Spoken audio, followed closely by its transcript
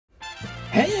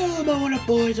Hello, what up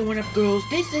boys and what up girls,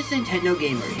 this is Nintendo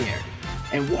Gamer here,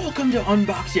 and welcome to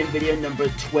unboxing video number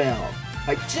 12.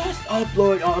 I just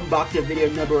uploaded unboxing video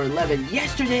number 11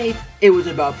 yesterday. It was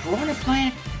about Piranha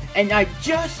Plant, and I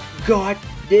just got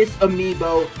this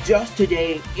amiibo just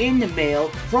today in the mail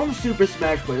from Super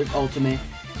Smash Bros. Ultimate,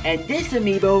 and this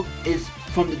amiibo is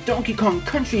from the Donkey Kong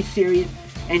Country series,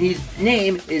 and his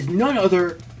name is none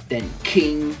other than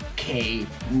King K.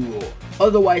 Rool,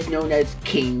 otherwise known as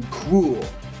King Cruel,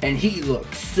 and he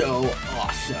looks so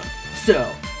awesome. So,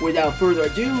 without further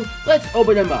ado, let's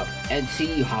open him up and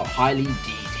see how highly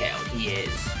detailed he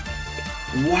is.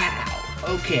 Wow,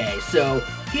 okay, so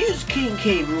here's King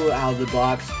K. Rool out of the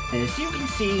box, and as you can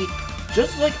see,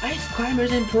 just like Ice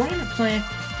Climbers and Piranha Plant,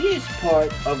 he is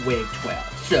part of Wave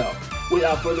 12. So,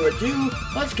 without further ado,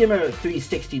 let's give him a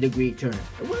 360-degree turn.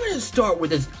 And we're going to start with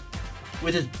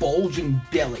his bulging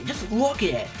belly. Just look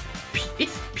at it.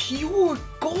 It's pure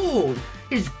gold.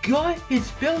 His gut, his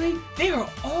belly, they are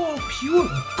all pure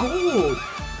gold.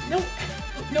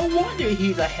 No wonder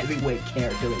he's a heavyweight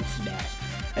character in Smash.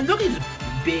 And look at his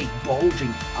big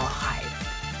bulging eye.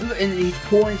 And he's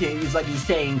pointing, he's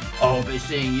saying, "I'll be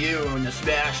seeing you in the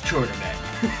Smash tournament."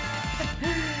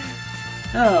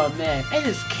 Oh man, and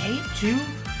his cape too,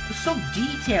 it's so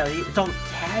detailed. It's all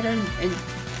tattered, and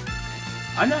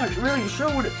I'm not really sure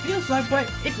what it feels like,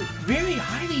 but it's very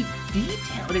highly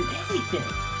detailed and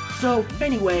everything. So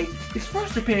anyway, his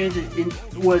first appearance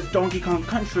was Donkey Kong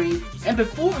Country, and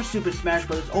before Super Smash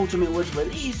Bros. Ultimate was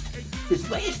released, his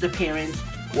latest appearance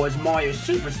was Mario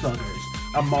Super Sluggers,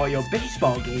 a Mario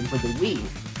baseball game for the Wii.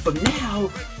 But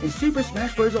now, in Super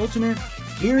Smash Bros. Ultimate,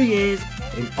 here he is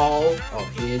in all of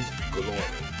his glory.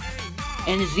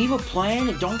 And his evil plan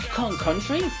in Donkey Kong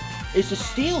Country is to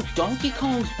steal Donkey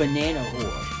Kong's banana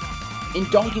hoard. In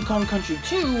Donkey Kong Country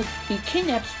 2, he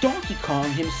kidnaps Donkey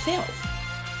Kong himself.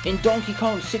 In Donkey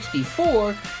Kong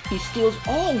 64, he steals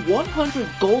all 100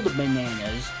 golden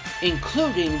bananas,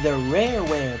 including the rare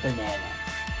banana,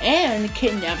 and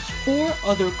kidnaps 4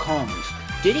 other Kongs: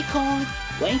 Diddy Kong,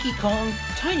 Lanky Kong,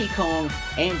 Tiny Kong,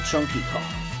 and Chunky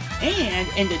Kong. And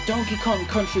in the Donkey Kong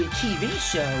Country TV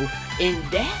show, in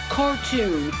that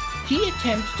cartoon, he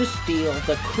attempts to steal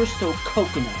the Crystal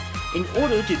Coconut in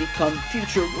order to become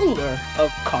future ruler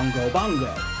of Congo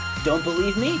Bongo. Don't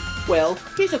believe me? Well,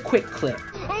 here's a quick clip.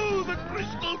 Oh, the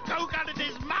Crystal Coconut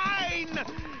is mine,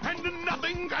 and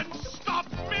nothing can stop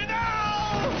me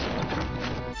now!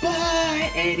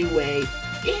 But anyway,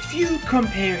 if you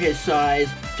compare his size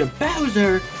to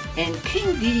Bowser and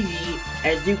King Dedede,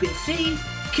 as you can see,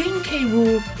 King K.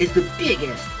 Rool is the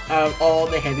biggest out of all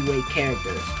the heavyweight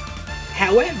characters.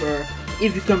 However,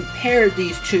 if you compare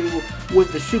these two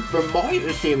with the Super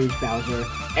Mario series Bowser,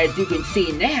 as you can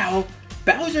see now,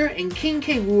 Bowser and King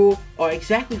K. Rool are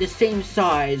exactly the same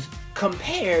size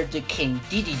compared to King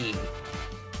Dedede.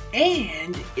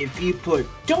 And if you put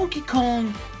Donkey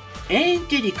Kong and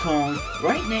Diddy Kong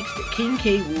right next to King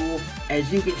K. Rool,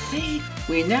 as you can see,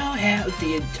 we now have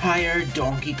the entire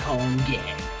Donkey Kong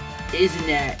gang. Isn't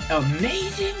that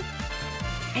amazing?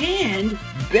 And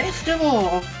best of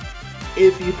all,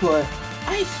 if you put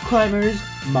Ice Climbers,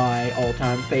 my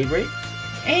all-time favorite,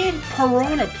 and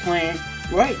Piranha Plant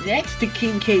right next to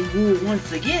King K. Rool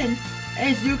once again,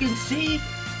 as you can see,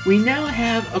 we now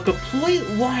have a complete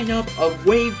lineup of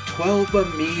Wave 12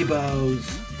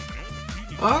 amiibos.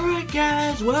 Alright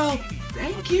guys, well,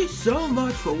 thank you so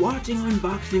much for watching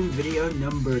unboxing video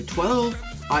number 12.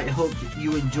 I hope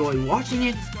you enjoy watching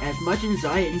it as much as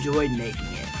I enjoyed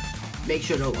making it. Make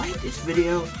sure to like this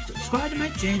video, subscribe to my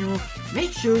channel,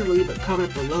 make sure to leave a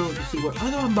comment below to see what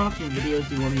other unboxing videos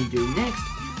you want me to do next,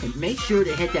 and make sure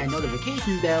to hit that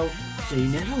notification bell so you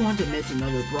never want to miss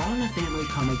another Brawl in the Family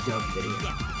Comic Dub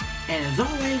video. And as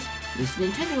always, this is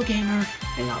Nintendo Gamer,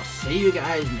 and I'll see you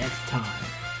guys next time.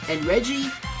 And Reggie,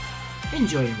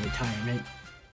 enjoy your retirement.